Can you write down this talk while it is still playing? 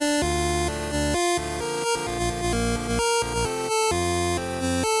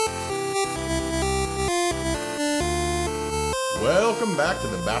Welcome back to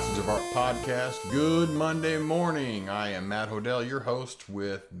the Bastards of Art podcast. Good Monday morning. I am Matt Hodel, your host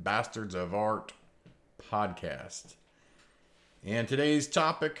with Bastards of Art podcast. And today's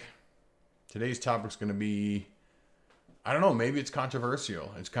topic is going to be, I don't know, maybe it's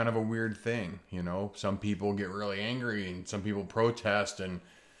controversial. It's kind of a weird thing, you know. Some people get really angry and some people protest, and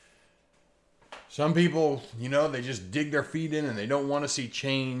some people, you know, they just dig their feet in and they don't want to see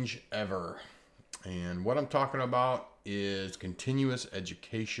change ever. And what I'm talking about is continuous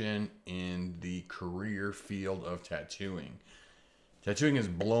education in the career field of tattooing. Tattooing has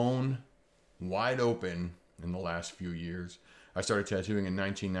blown wide open in the last few years. I started tattooing in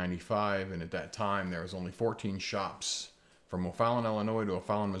 1995, and at that time there was only 14 shops from O'Fallon, Illinois to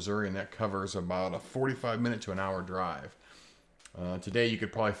O'Fallon, Missouri, and that covers about a 45-minute to an hour drive. Today you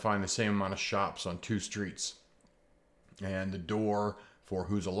could probably find the same amount of shops on 2 streets. And the door for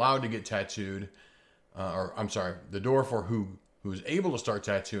who's allowed to get tattooed, the door for who's able to start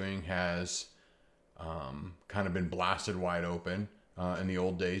tattooing has kind of been blasted wide open. In the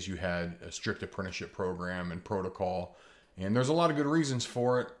old days, you had a strict apprenticeship program and protocol, and there's a lot of good reasons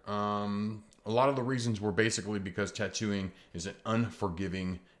for it. A lot of the reasons were basically because tattooing is an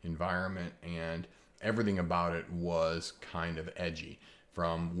unforgiving environment, and everything about it was kind of edgy.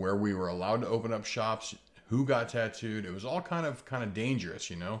 From where we were allowed to open up shops, who got tattooed, it was all kind of dangerous,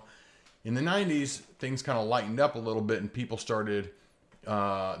 you know. In the 90s, things kind of lightened up a little bit, and people started,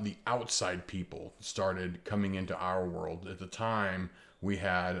 the outside people started coming into our world. At the time, we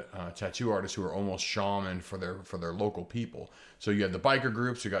had tattoo artists who were almost shaman for their local people. So you had the biker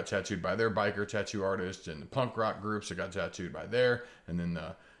groups who got tattooed by their biker tattoo artists, and the punk rock groups who got tattooed by their, and then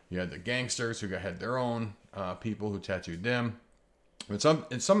you had the gangsters who had their own people who tattooed them. But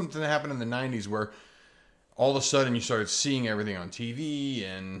something happened in the 90s where all of a sudden you started seeing everything on TV,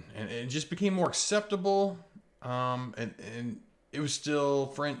 and it just became more acceptable. And it was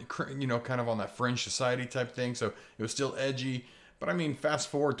still kind of on that fringe society type thing. So it was still edgy. But I mean, fast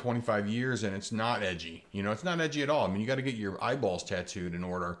forward 25 years and it's not edgy. You know, it's not edgy at all. I mean, you got to get your eyeballs tattooed in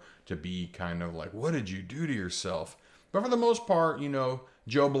order to be kind of like, what did you do to yourself? But for the most part, you know,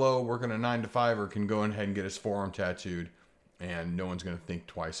 Joe Blow working a 9-to-5er can go ahead and get his forearm tattooed, and no one's going to think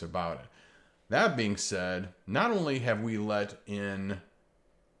twice about it. That being said, not only have we let in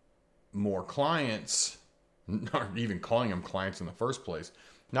more clients, not even calling them clients in the first place,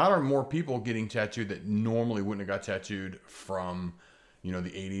 not are more people getting tattooed that normally wouldn't have got tattooed from, you know, the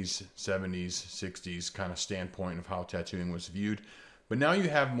 80s, 70s, 60s kind of standpoint of how tattooing was viewed, but now you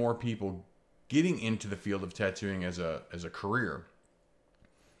have more people getting into the field of tattooing as a career.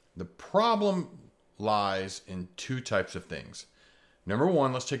 The problem lies in 2 types of things. Number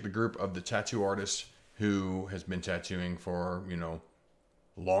one, let's take the group of the tattoo artists who has been tattooing for, you know,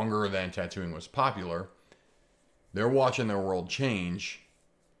 longer than tattooing was popular. They're watching their world change.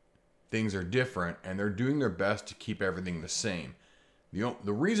 Things are different, and they're doing their best to keep everything the same.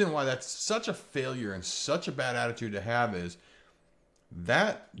 The reason why that's such a failure and such a bad attitude to have is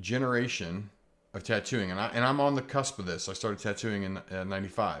that generation of tattooing, and I'm on the cusp of this. I started tattooing in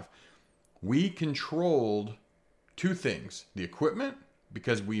 95. We controlled 2 things: the equipment,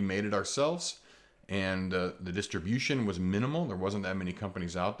 because we made it ourselves, and the distribution was minimal. There wasn't that many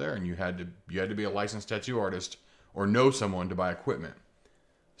companies out there, and you had to be a licensed tattoo artist or know someone to buy equipment.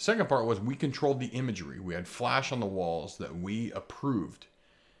 Second part was we controlled the imagery. We had flash on the walls that we approved.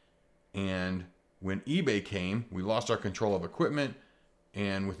 And when eBay came, we lost our control of equipment,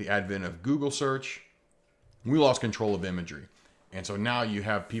 and with the advent of Google search, we lost control of imagery. And so now you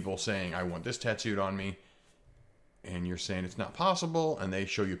have people saying, I want this tattooed on me, and you're saying it's not possible, and they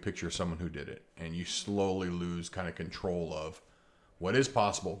show you a picture of someone who did it, and you slowly lose kind of control of what is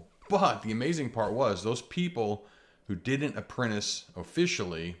possible. But the amazing part was those people who didn't apprentice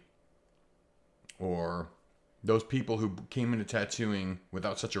officially, or those people who came into tattooing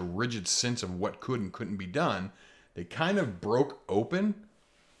without such a rigid sense of what could and couldn't be done, they kind of broke open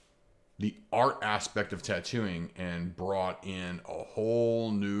the art aspect of tattooing and brought in a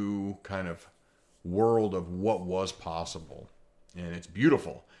whole new kind of world of what was possible. And it's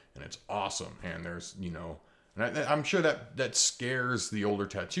beautiful and it's awesome. And there's, you know, and I'm sure that scares the older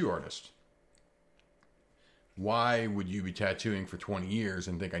tattoo artist. Why would you be tattooing for 20 years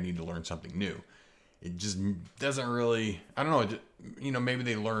and think I need to learn something new? It just doesn't really, I don't know, you know, maybe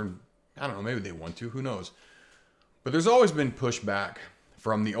they learn, I don't know, maybe they want to, who knows. But there's always been pushback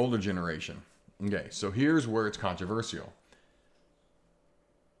from the older generation. Okay, so here's where it's controversial.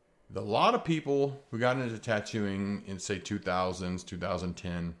 A lot of people who got into tattooing in, say, 2000s,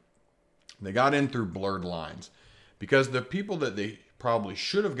 2010, they got in through blurred lines because the people that they probably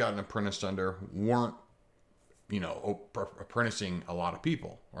should have gotten apprenticed under weren't apprenticing a lot of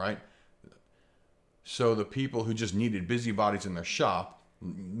people, right? So the people who just needed busybodies in their shop,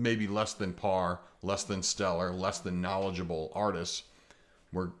 maybe less than par, less than stellar, less than knowledgeable artists,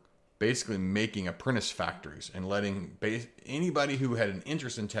 were basically making apprentice factories and letting anybody who had an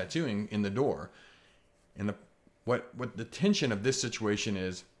interest in tattooing in the door. And what the tension of this situation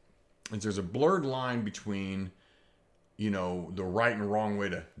is there's a blurred line between, the right and wrong way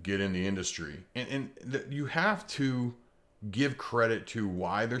to get in the industry. And you have to give credit to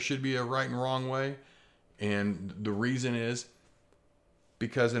why there should be a right and wrong way. And the reason is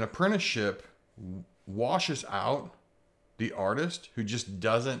because an apprenticeship washes out the artist who just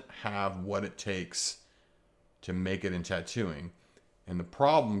doesn't have what it takes to make it in tattooing. And the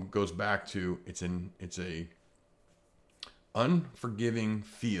problem goes back to it's a unforgiving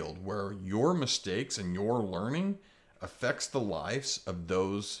field where your mistakes and your learning affects the lives of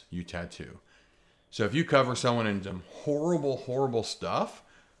those you tattoo. So if you cover someone in some horrible stuff,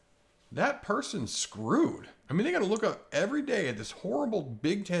 that person's screwed. I mean, they got to look up every day at this horrible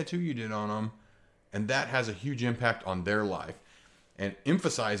big tattoo you did on them, and that has a huge impact on their life. And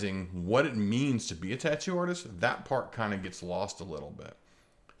emphasizing what it means to be a tattoo artist, that part kind of gets lost a little bit.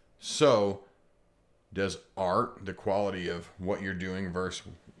 So, does art, the quality of what you're doing versus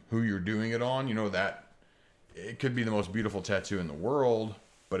who you're doing it on, that it could be the most beautiful tattoo in the world,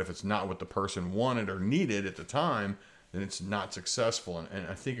 but if it's not what the person wanted or needed at the time, then it's not successful. And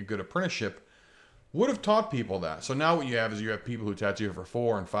I think a good apprenticeship would have taught people that. So now what you have is you have people who tattoo for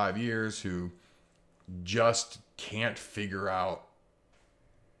 4 and 5 years who just can't figure out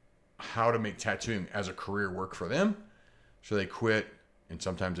how to make tattooing as a career work for them. So they quit, and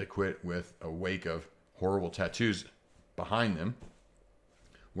sometimes they quit with a wake of horrible tattoos behind them.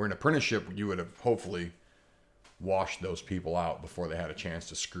 Where an apprenticeship, you would have hopefully washed those people out before they had a chance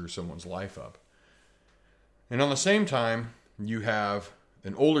to screw someone's life up. And on the same time, you have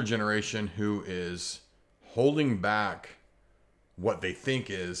an older generation who is holding back what they think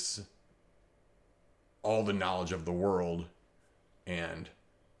is all the knowledge of the world, and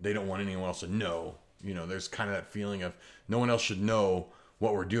they don't want anyone else to know. There's kind of that feeling of no one else should know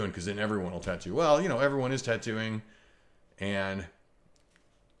what we're doing because then everyone will tattoo. Well, everyone is tattooing, and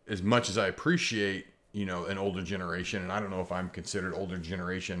as much as I appreciate, an older generation, and I don't know if I'm considered older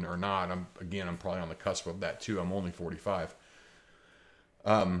generation or not. I'm probably on the cusp of that too. I'm only 45.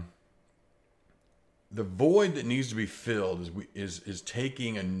 The void that needs to be filled is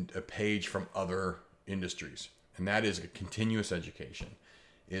taking a page from other industries, and that is a continuous education.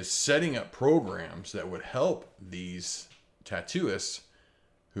 Is setting up programs that would help these tattooists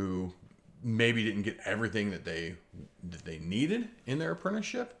who maybe didn't get everything that they needed in their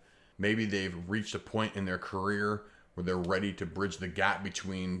apprenticeship. Maybe they've reached a point in their career where they're ready to bridge the gap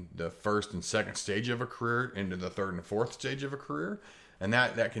between the first and second stage of a career into the third and fourth stage of a career. And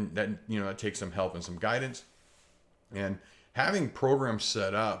that takes some help and some guidance. And having programs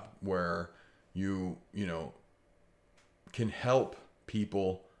set up where you can help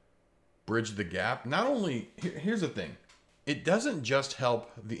people bridge the gap. Not only, here's the thing. It doesn't just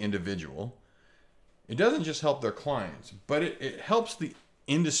help the individual. It doesn't just help their clients, but it helps the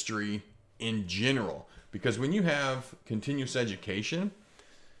industry in general. Because when you have continuous education,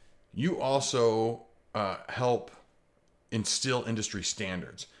 you also help instill industry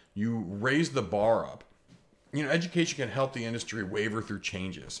standards. You raise the bar up. Education can help the industry waver through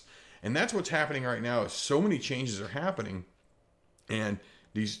changes. And that's what's happening right now. Is so many changes are happening. And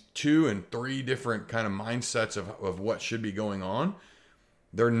these 2 and 3 different kind of mindsets of what should be going on,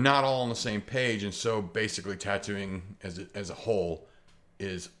 they're not all on the same page. And so basically tattooing as a whole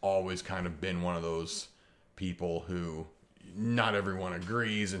is always kind of been one of those people who not everyone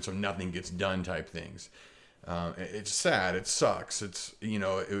agrees, and so nothing gets done type things. It's sad. It sucks. It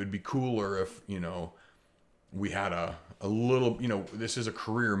would be cooler if, we had a little, this is a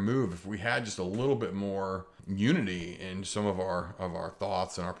career move. If we had just a little bit more unity in some of our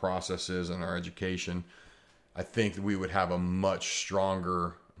thoughts and our processes and our education, I think that we would have a much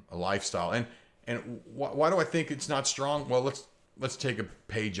stronger lifestyle. And why do I think it's not strong? Well, let's take a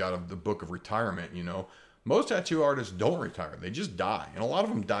page out of the book of retirement. Most tattoo artists don't retire. They just die. And a lot of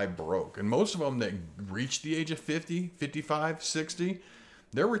them die broke. And most of them that reach the age of 50, 55, 60,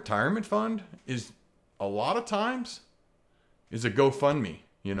 their retirement fund is a lot of times is a GoFundMe,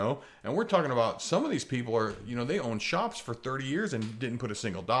 And we're talking about some of these people are, they own shops for 30 years and didn't put a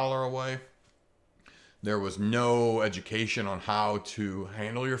single dollar away. There was no education on how to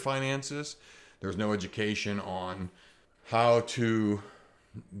handle your finances. There's no education on how to,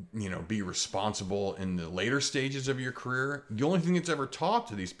 be responsible in the later stages of your career. The only thing that's ever taught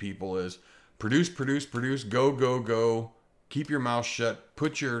to these people is produce, go, go, go. Keep your mouth shut.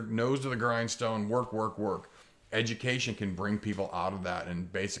 Put your nose to the grindstone. Work, work, work. Education can bring people out of that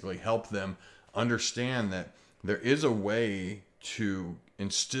and basically help them understand that there is a way to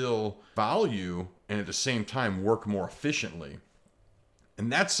instill value and at the same time work more efficiently.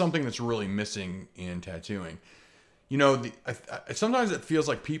 And that's something that's really missing in tattooing. You know, sometimes it feels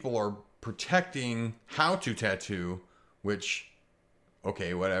like people are protecting how to tattoo, which,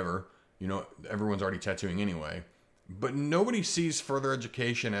 okay, whatever. You know, everyone's already tattooing anyway. But nobody sees further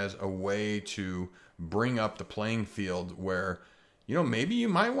education as a way to bring up the playing field where, you know, maybe you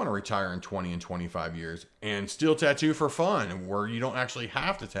might want to retire in 20 and 25 years and still tattoo for fun, where you don't actually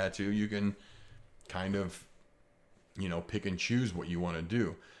have to tattoo. You can kind of, you know, pick and choose what you want to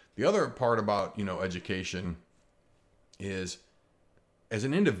do. The other part about, you know, education is, as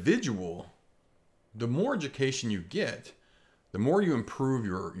an individual, the more education you get, the more you improve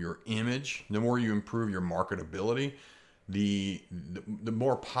your image, the more you improve your marketability, the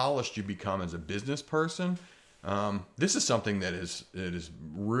more polished you become as a business person. This is something that is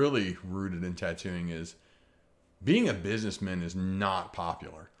really rooted in tattooing. Is being a businessman is not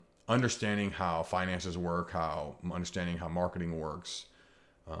popular. Understanding how finances work, understanding how marketing works,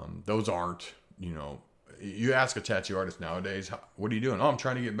 those aren't, you know, you ask a tattoo artist nowadays, what are you doing? Oh, I'm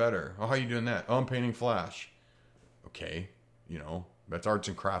trying to get better. Oh, how are you doing that? Oh, I'm painting flash. Okay. You know, that's arts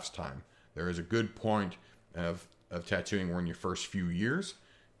and crafts time. There is a good point of tattooing where in your first few years,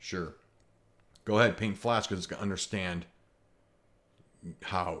 sure, go ahead, paint flash because it's going to understand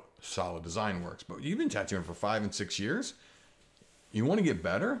how solid design works. But you've been tattooing for 5 and 6 years. You want to get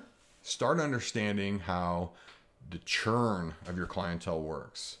better? Start understanding how the churn of your clientele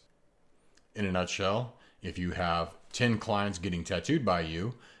works. In a nutshell, if you have 10 clients getting tattooed by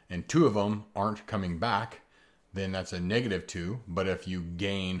you and 2 of them aren't coming back, then that's a -2. But if you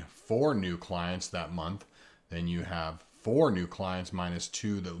gain 4 new clients that month, then you have 4 new clients minus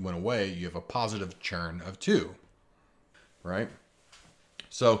 2 that went away. You have a positive churn of 2, right?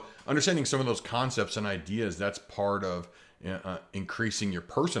 So understanding some of those concepts and ideas, that's part of increasing your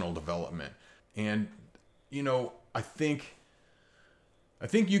personal development. And, you know, I think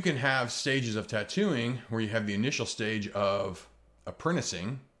you can have stages of tattooing where you have the initial stage of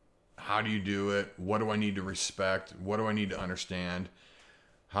apprenticing. How do you do it? What do I need to respect? What do I need to understand?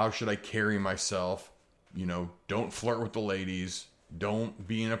 How should I carry myself? You know, don't flirt with the ladies. Don't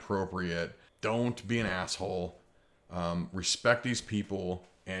be inappropriate. Don't be an asshole. Respect these people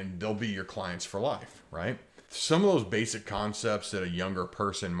and they'll be your clients for life, right? Some of those basic concepts that a younger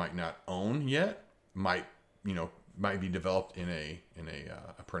person might not own yet might be developed in a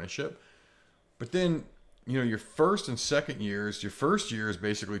apprenticeship. But then, you know, your first and second years, your first year is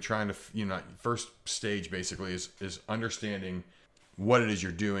basically trying to, you know, first stage basically is understanding what it is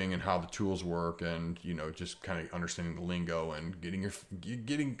you're doing and how the tools work, and, you know, just kind of understanding the lingo and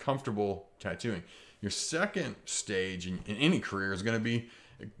getting comfortable tattooing. Your second stage in any career is going to be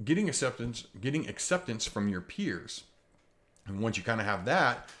getting acceptance from your peers. And once you kind of have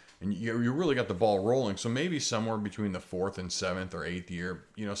that, and you really got the ball rolling, so maybe somewhere between the 4th and 7th or 8th year,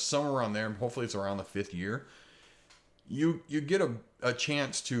 you know, somewhere around there, hopefully it's around the 5th year, you get a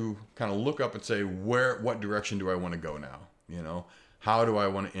chance to kind of look up and say, what direction do I want to go now? You know, how do I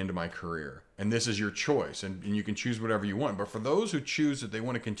want to end my career? And this is your choice, and you can choose whatever you want. But for those who choose that they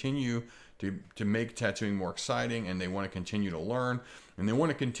want to continue to make tattooing more exciting, and they want to continue to learn, and they want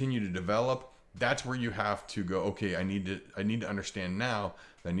to continue to develop, that's where you have to go, okay, I need to understand now.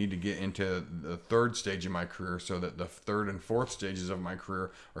 I need to get into the 3rd stage of my career so that the 3rd and 4th stages of my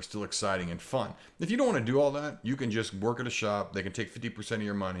career are still exciting and fun. If you don't want to do all that, you can just work at a shop. They can take 50% of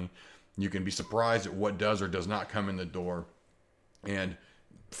your money. You can be surprised at what does or does not come in the door. And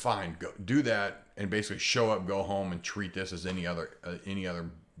fine, go do that and basically show up, go home, and treat this as any other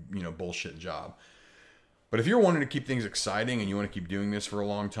you know, bullshit job. But if you're wanting to keep things exciting and you want to keep doing this for a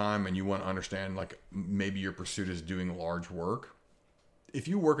long time, and you want to understand, like, maybe your pursuit is doing large work, if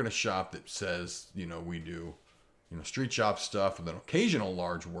you work in a shop that says, you know, we do, you know, street shop stuff with an occasional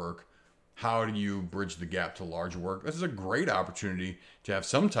large work, how do you bridge the gap to large work? This is a great opportunity to have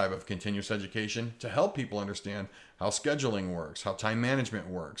some type of continuous education to help people understand how scheduling works, how time management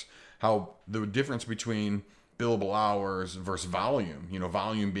works, how the difference between billable hours versus volume. You know,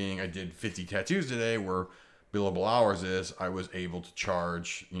 volume being I did 50 tattoos today, where billable hours is I was able to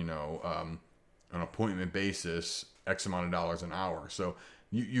charge, you know, on an appointment basis, X amount of dollars an hour. So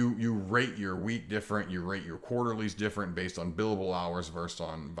you rate your week different, you rate your quarterlies different based on billable hours versus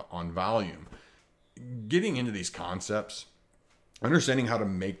on volume. Getting into these concepts, understanding how to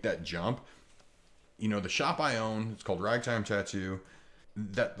make that jump. You know, the shop I own, it's called Ragtime Tattoo.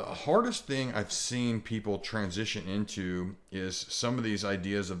 that the hardest thing I've seen people transition into is some of these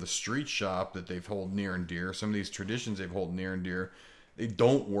ideas of the street shop that they've held near and dear, some of these traditions they've held near and dear. They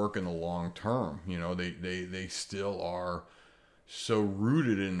don't work in the long term. They still are so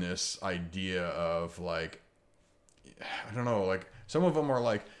rooted in this idea of like, I don't know, like some of them are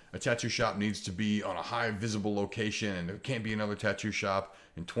like a tattoo shop needs to be on a high visible location and there can't be another tattoo shop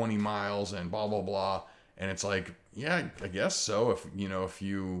in 20 miles and blah, blah, blah. And it's like, yeah, I guess so. If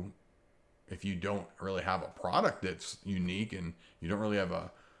you don't really have a product that's unique and you don't really have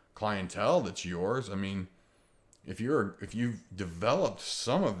a clientele that's yours, I mean, if you've developed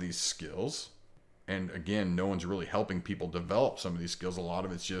some of these skills, and again, no one's really helping people develop some of these skills. A lot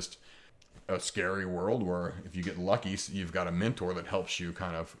of it's just a scary world where if you get lucky, you've got a mentor that helps you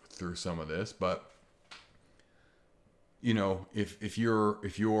kind of through some of this. But if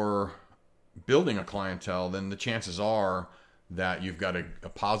you're building a clientele, then the chances are that you've got a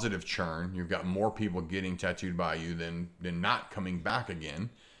positive churn. You've got more people getting tattooed by you than not coming back again.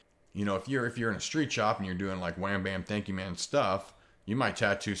 If you're in a street shop and you're doing like wham bam thank you man stuff, you might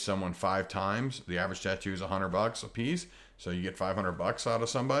tattoo someone 5 times. The average tattoo is $100 a piece, so you get $500 out of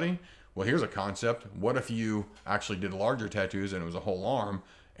somebody. Well, here's a concept. What if you actually did larger tattoos and it was a whole arm,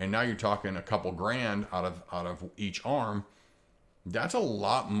 and now you're talking a couple grand out of each arm? That's a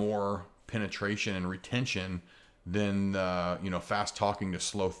lot more penetration and retention than fast talking to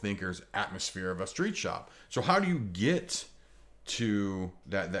slow thinkers atmosphere of a street shop. So how do you get to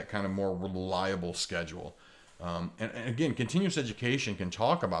that kind of more reliable schedule? And again, continuous education can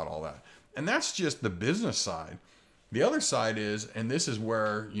talk about all that. And that's just the business side. The other side is, and this is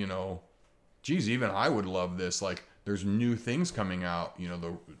where, even I would love this. Like, there's new things coming out.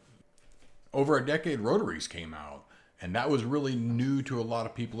 Over a decade, rotaries came out. And that was really new to a lot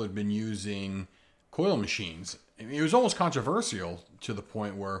of people who had been using coil machines. It was almost controversial to the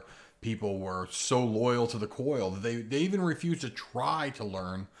point where people were so loyal to the coil that they even refused to try to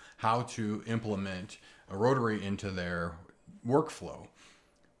learn how to implement a rotary into their workflow.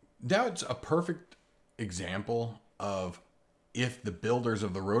 That's a perfect example of if the builders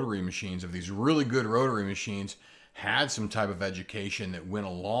of the rotary machines, of these really good rotary machines, had some type of education that went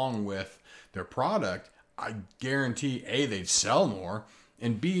along with their product, I guarantee A, they'd sell more,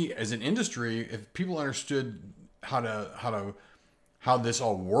 and B, as an industry, if people understood how this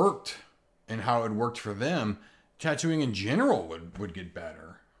all worked and how it worked for them, tattooing in general would get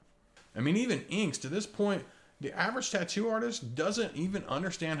better. I mean, even inks, to this point, the average tattoo artist doesn't even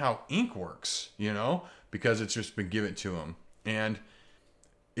understand how ink works, because it's just been given to them. And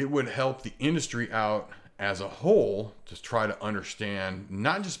it would help the industry out as a whole to try to understand,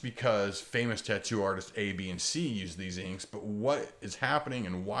 not just because famous tattoo artists A, B, and C use these inks, but what is happening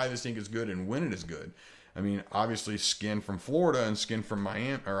and why this ink is good and when it is good. I mean, obviously skin from Florida and skin from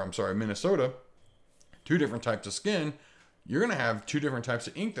Minnesota, 2 different types of skin. You're going to have 2 different types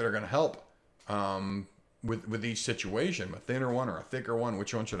of ink that are going to help with each situation. A thinner one or a thicker one.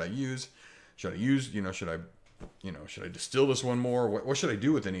 Which one should I use? Should I distill this one more? What should I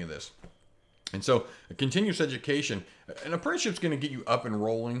do with any of this? And so a continuous education, an apprenticeship is going to get you up and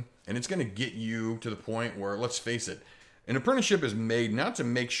rolling, and it's going to get you to the point where, let's face it, an apprenticeship is made not to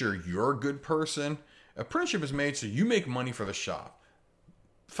make sure you're a good person. Apprenticeship is made so you make money for the shop.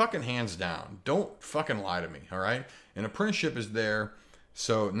 Fucking hands down. Don't fucking lie to me, all right? An apprenticeship is there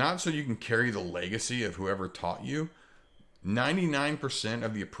not so you can carry the legacy of whoever taught you. 99%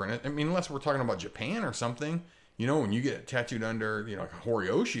 of the apprentice, unless we're talking about Japan or something, when you get tattooed under, like a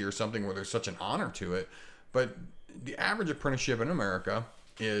Horiyoshi or something where there's such an honor to it. But the average apprenticeship in America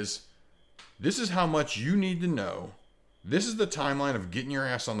is, this is how much you need to know. This is the timeline of getting your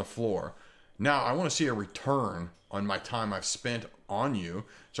ass on the floor. Now, I want to see a return on my time I've spent on you.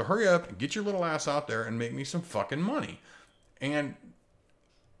 So hurry up and get your little ass out there and make me some fucking money. And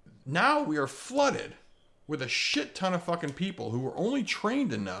now we are flooded with a shit ton of fucking people who were only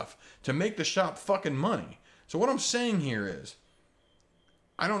trained enough to make the shop fucking money. So what I'm saying here is,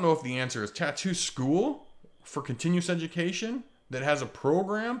 I don't know if the answer is tattoo school for continuous education that has a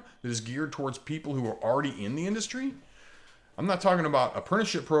program that is geared towards people who are already in the industry. I'm not talking about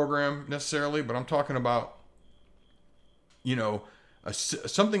apprenticeship program necessarily, but I'm talking about,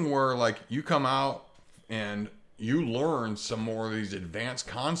 something where like you come out and you learn some more of these advanced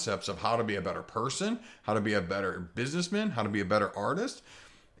concepts of how to be a better person, how to be a better businessman, how to be a better artist.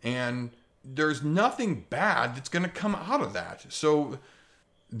 And there's nothing bad that's going to come out of that. So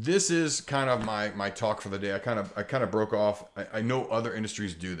this is kind of my talk for the day. I kind of broke off. I know other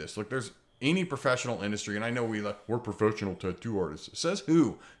industries do this. Look, there's any professional industry, and I know we're professional tattoo artists. Says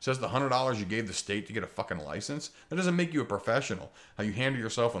who? Says the $100 you gave the state to get a fucking license? That doesn't make you a professional. How you handle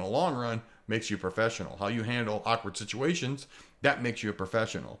yourself in the long run makes you a professional. How you handle awkward situations, that makes you a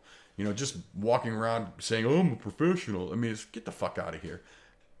professional. Just walking around saying, oh, I'm a professional. I mean, get the fuck out of here.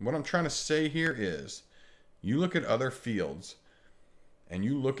 What I'm trying to say here is, you look at other fields and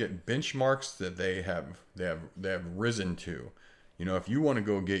you look at benchmarks that they have risen to. If you want to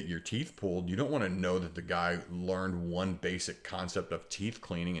go get your teeth pulled, you don't want to know that the guy learned one basic concept of teeth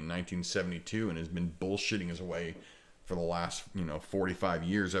cleaning in 1972 and has been bullshitting his way for the last, 45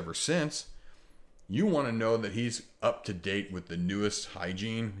 years ever since. You want to know that he's up to date with the newest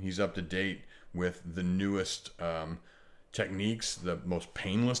hygiene. He's up to date with the newest techniques, the most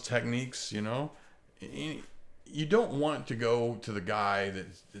painless techniques, You don't want to go to the guy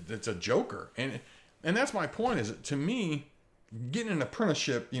that's a joker. And that's my point, is that, to me, getting an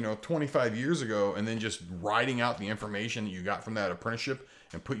apprenticeship, 25 years ago, and then just writing out the information that you got from that apprenticeship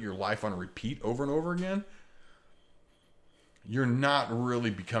and put your life on repeat over and over again, you're not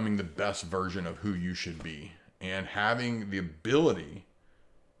really becoming the best version of who you should be. And having the ability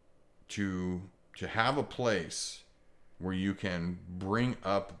to have a place where you can bring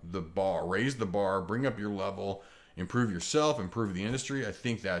up the bar, raise the bar, bring up your level, improve yourself, improve the industry, I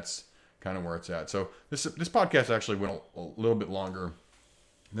think that's kind of where it's at. So this podcast actually went a little bit longer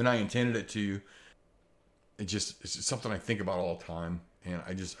than I intended it to. It's something I think about all the time, and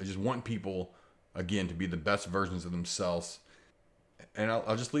I just want people, again, to be the best versions of themselves, and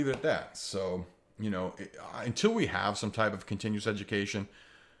I'll just leave it at that. So until we have some type of continuous education,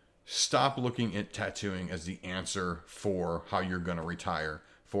 stop looking at tattooing as the answer for how you're going to retire,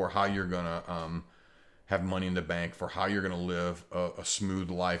 for how you're going to have money in the bank, for how you're going to live a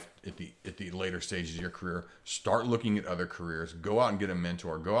smooth life at the later stages of your career. Start looking at other careers. Go out and get a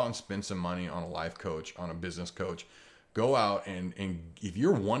mentor. Go out and spend some money on a life coach, on a business coach. Go out and if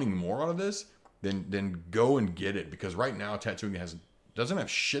you're wanting more out of this, then go and get it. Because right now, tattooing doesn't have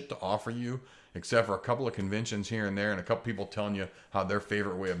shit to offer you except for a couple of conventions here and there and a couple people telling you how their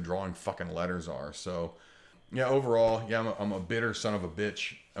favorite way of drawing fucking letters are. So, yeah, overall, I'm a bitter son of a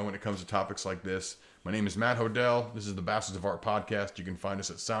bitch when it comes to topics like this. My name is Matt Hodel. This is the Bastards of Art podcast. You can find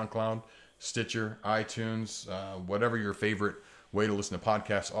us at SoundCloud, Stitcher, iTunes, whatever your favorite way to listen to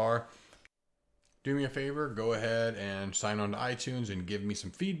podcasts are. Do me a favor, go ahead and sign on to iTunes and give me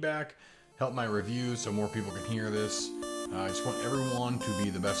some feedback. Help my reviews so more people can hear this. I just want everyone to be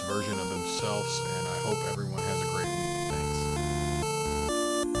the best version of themselves, and I hope everyone has